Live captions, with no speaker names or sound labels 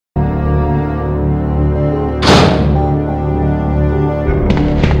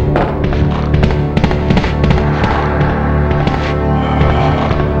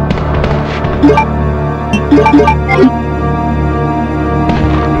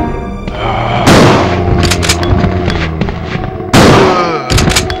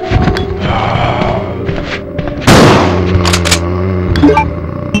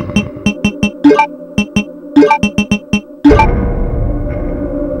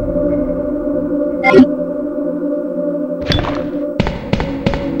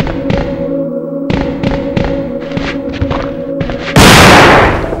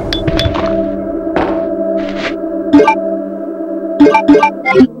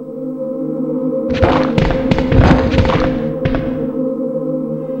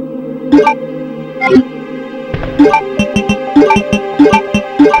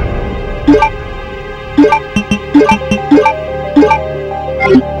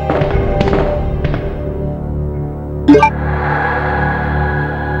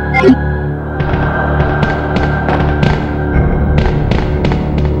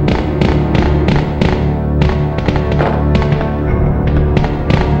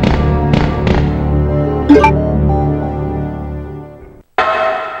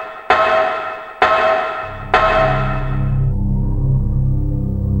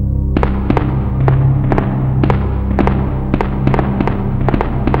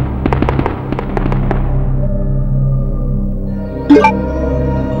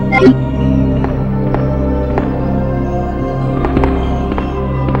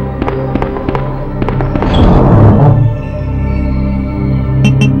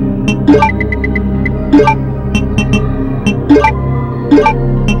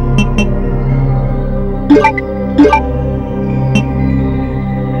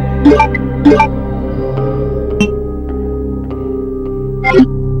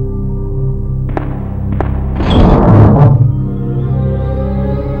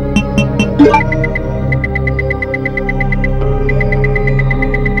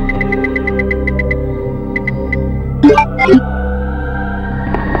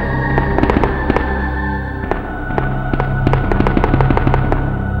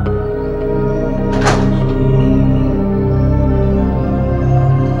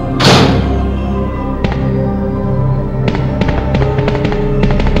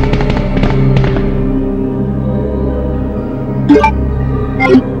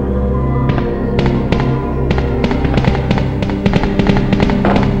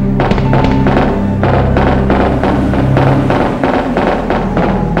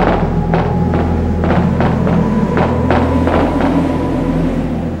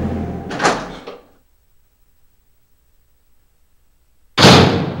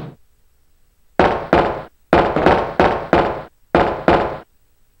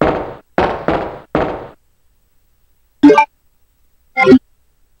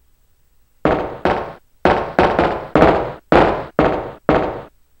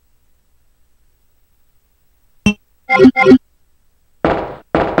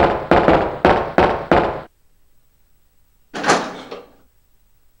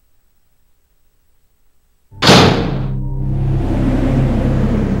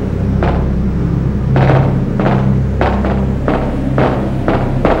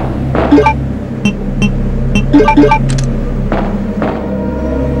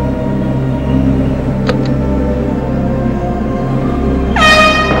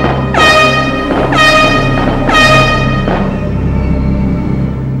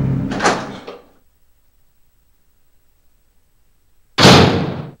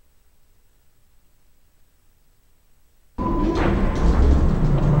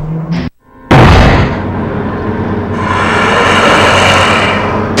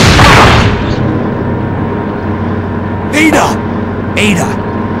Ada,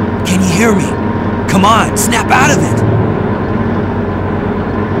 can you hear me? Come on, snap out of it!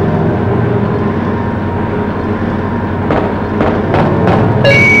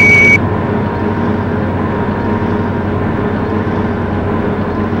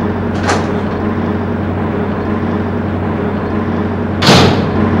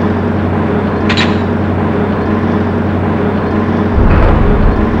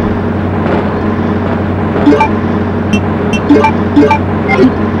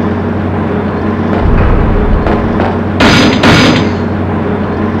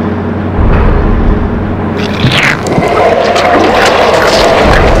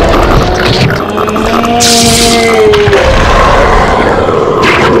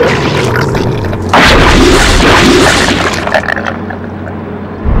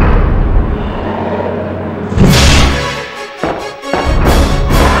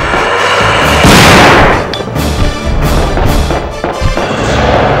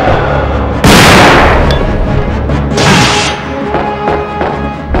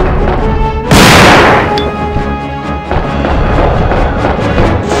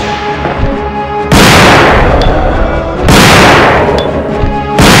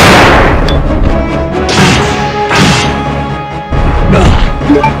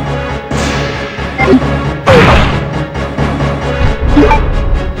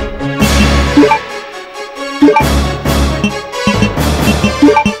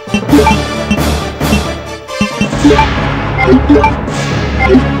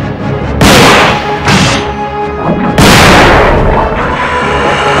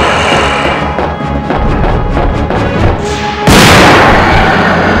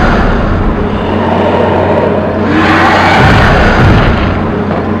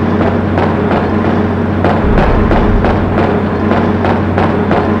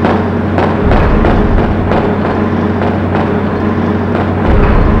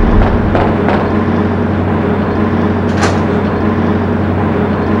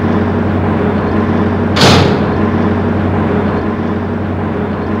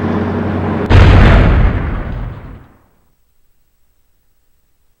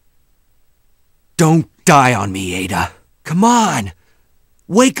 die on me, Ada. Come on!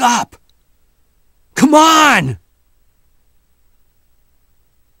 Wake up! Come on!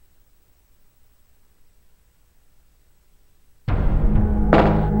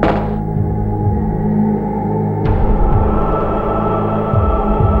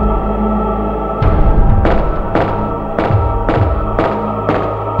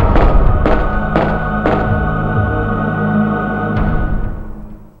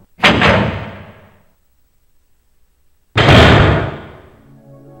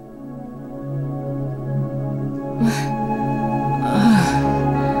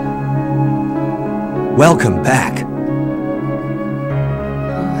 Welcome back.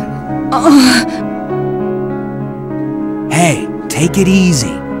 Hey, take it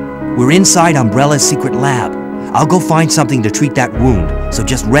easy. We're inside Umbrella's secret lab. I'll go find something to treat that wound, so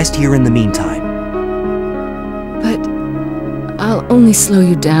just rest here in the meantime. But I'll only slow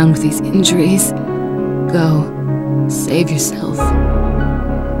you down with these injuries. Go, save yourself.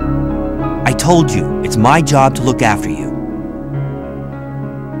 I told you, it's my job to look after you.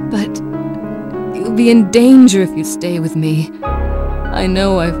 But you'll be in danger if you stay with me. I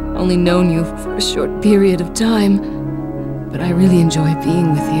know I've only known you for a short period of time, but I really enjoy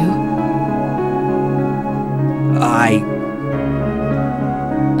being with you.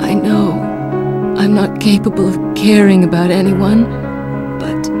 I know I'm not capable of caring about anyone,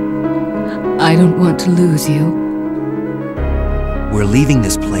 but I don't want to lose you. We're leaving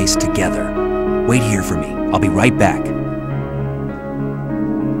this place together. Wait here for me. I'll be right back.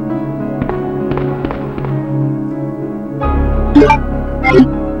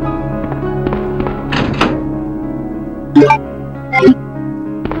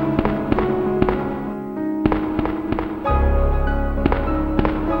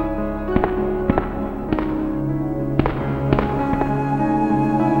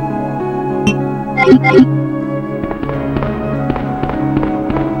 Bye.